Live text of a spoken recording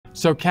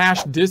So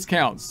cash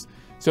discounts.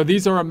 So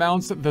these are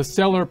amounts that the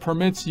seller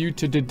permits you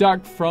to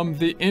deduct from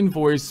the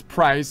invoice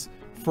price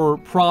for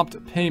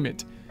prompt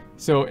payment.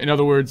 So in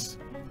other words,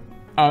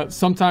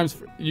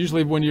 sometimes,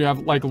 usually when you have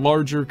like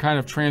larger kind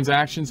of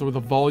transactions or the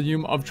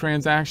volume of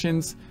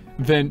transactions,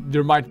 then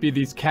there might be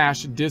these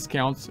cash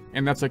discounts,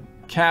 and that's a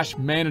cash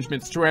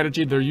management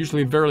strategy. They're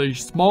usually very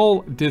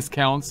small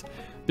discounts,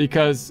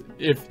 because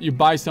if you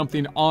buy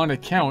something on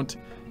account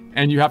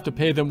and you have to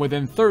pay them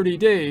within 30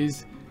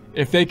 days,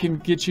 if they can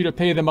get you to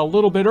pay them a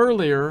little bit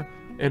earlier,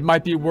 it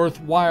might be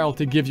worthwhile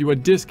to give you a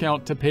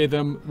discount to pay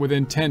them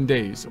within 10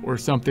 days or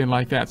something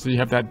like that. So you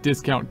have that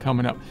discount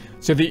coming up.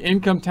 So the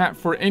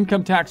for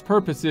income tax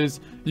purposes,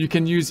 you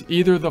can use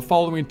either the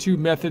following two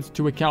methods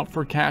to account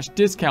for cash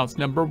discounts.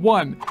 Number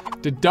one,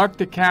 deduct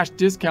the cash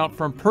discount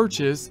from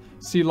purchase.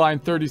 See line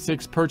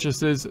 36,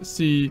 purchases.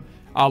 See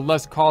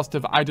less cost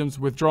of items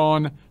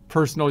withdrawn,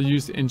 personal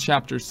use in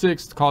chapter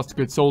 6, cost of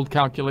goods sold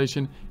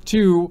calculation.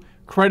 2,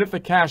 credit the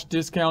cash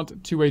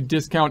discount to a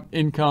discount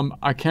income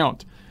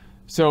account.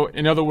 So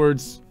in other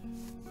words,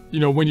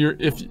 you know, when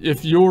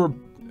if you're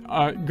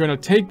going to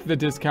take the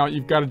discount,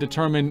 you've got to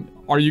determine,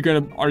 are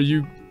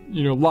you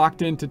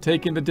locked into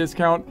taking the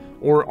discount,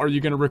 or are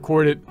you going to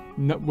record it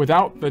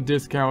without the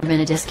discount?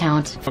 A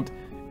discount.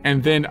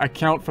 And then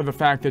account for the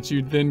fact that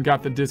you then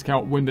got the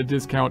discount when the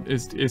discount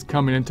is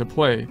coming into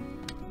play.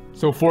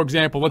 So for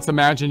example, let's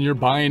imagine you're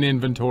buying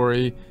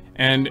inventory,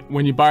 and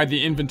when you buy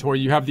the inventory,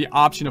 you have the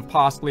option of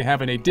possibly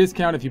having a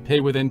discount. If you pay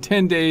within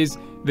 10 days,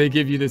 they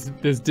give you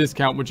this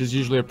discount, which is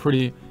usually a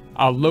pretty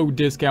low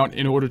discount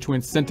in order to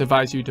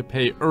incentivize you to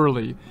pay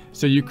early.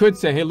 So you could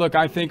say, hey, look,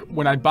 I think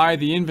when I buy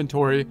the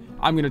inventory,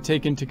 I'm going to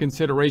take into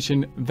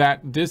consideration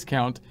that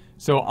discount.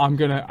 So I'm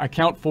going to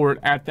account for it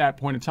at that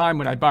point in time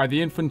when I buy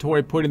the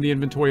inventory, putting the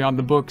inventory on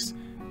the books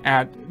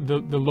at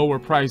the lower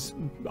price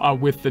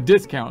with the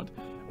discount.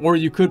 Or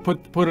you could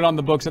put it on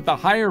the books at the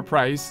higher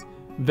price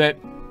that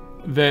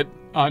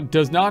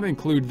does not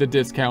include the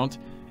discount.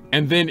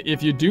 And then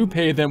if you do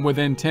pay them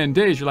within 10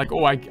 days, you're like,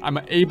 oh, I'm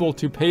able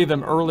to pay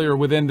them earlier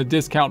within the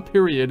discount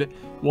period.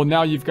 Well,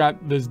 now you've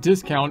got this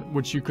discount,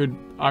 which you could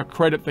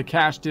credit the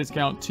cash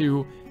discount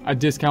to a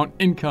discount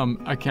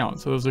income account.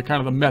 So those are kind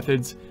of the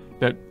methods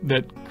that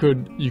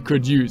you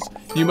could use.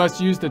 You must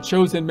use the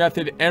chosen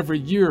method every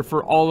year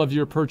for all of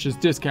your purchase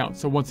discounts.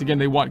 So once again,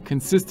 they want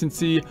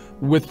consistency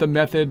with the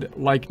method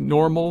like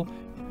normal.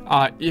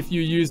 If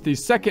you use the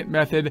second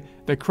method,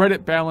 the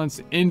credit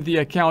balance in the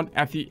account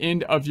at the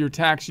end of your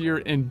tax year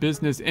in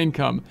business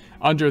income.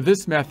 Under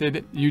this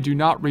method, you do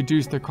not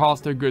reduce the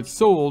cost of goods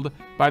sold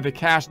by the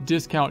cash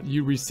discount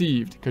you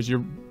received, because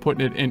you're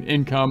putting it in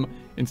income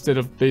instead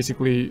of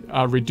basically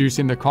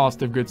reducing the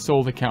cost of goods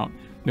sold account.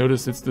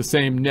 Notice it's the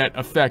same net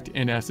effect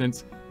in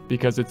essence,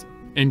 because it's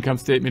income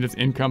statement, it's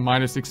income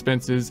minus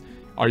expenses.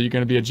 Are you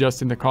going to be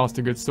adjusting the cost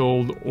of goods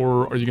sold,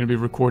 or are you going to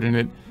be recording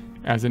it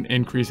as an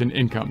increase in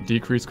income,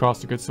 decreased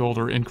cost of goods sold,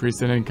 or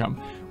increase in income?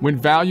 When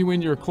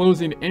valuing your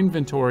closing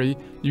inventory,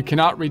 you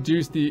cannot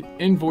reduce the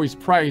invoice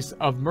price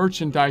of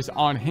merchandise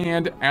on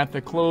hand at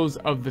the close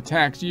of the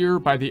tax year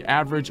by the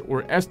average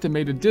or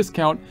estimated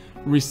discount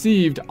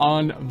received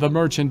on the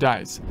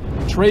merchandise.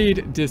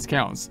 Trade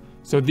discounts.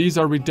 So these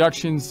are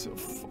reductions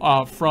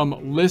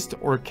from list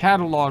or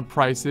catalog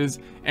prices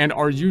and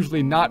are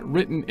usually not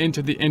written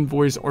into the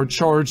invoice or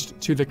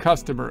charged to the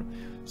customer.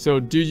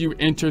 So do you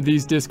enter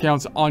these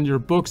discounts on your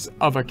books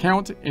of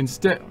account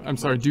instead?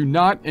 Do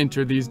not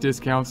enter these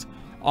discounts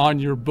on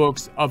your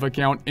books of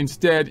account.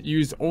 Instead,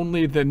 use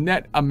only the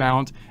net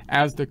amount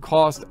as the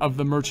cost of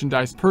the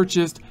merchandise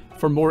purchased.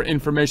 For more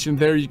information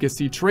there, you can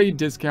see trade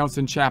discounts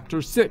in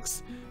chapter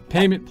 6.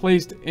 Payment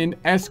placed in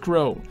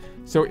escrow.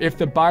 So if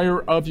the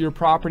buyer of your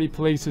property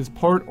places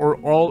part or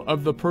all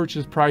of the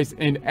purchase price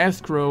in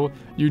escrow,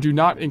 you do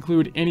not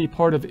include any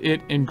part of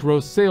it in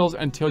gross sales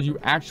until you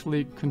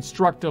actually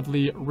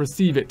constructively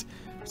receive it.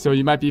 So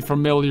you might be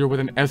familiar with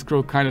an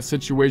escrow kind of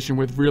situation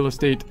with real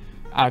estate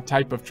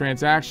type of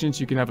transactions.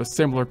 You can have a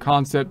similar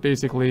concept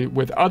basically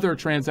with other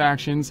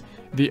transactions.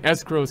 The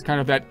escrow is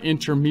kind of that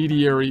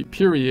intermediary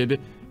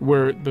period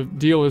where the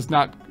deal is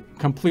not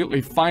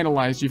completely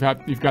finalized.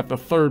 You've got the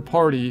third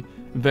party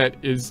that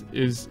is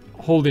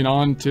holding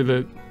on to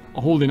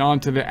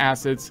the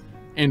assets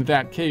in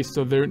that case.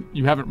 So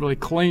you haven't really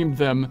claimed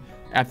them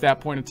at that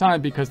point in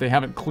time because they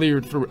haven't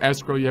cleared through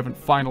escrow. You haven't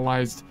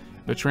finalized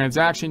the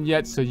transaction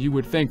yet. So you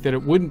would think that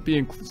it wouldn't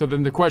be. So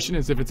then the question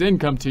is, if it's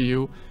income to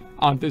you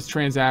on this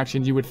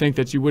transaction, you would think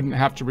that you wouldn't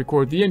have to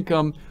record the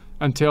income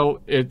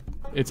until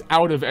it's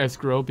out of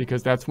escrow,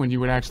 because that's when you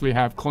would actually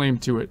have claim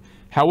to it.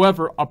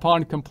 However,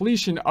 upon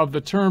completion of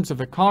the terms of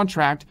the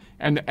contract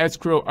and the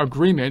escrow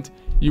agreement,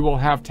 you will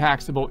have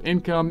taxable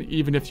income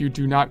even if you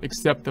do not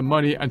accept the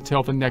money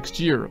until the next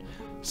year.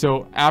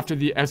 So after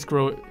the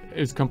escrow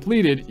is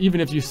completed, even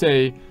if you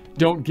say,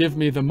 don't give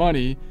me the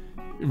money,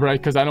 right,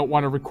 because I don't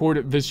want to record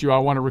it this year, I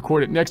want to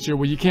record it next year.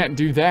 Well, you can't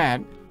do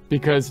that,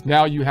 because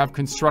now you have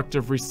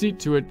constructive receipt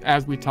to it,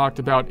 as we talked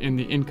about in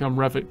the income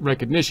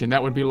recognition.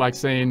 That would be like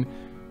saying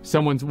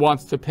someone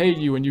wants to pay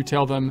you and you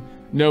tell them,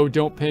 no,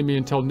 don't pay me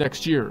until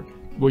next year.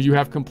 Well, you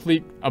have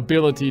complete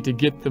ability to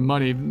get the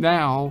money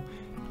now.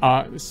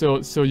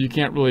 So you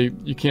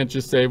can't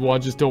just say, well, I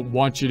just don't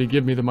want you to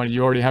give me the money.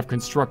 You already have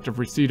constructive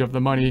receipt of the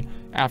money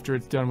after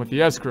it's done with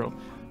the escrow.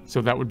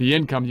 So that would be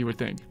income, you would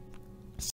think.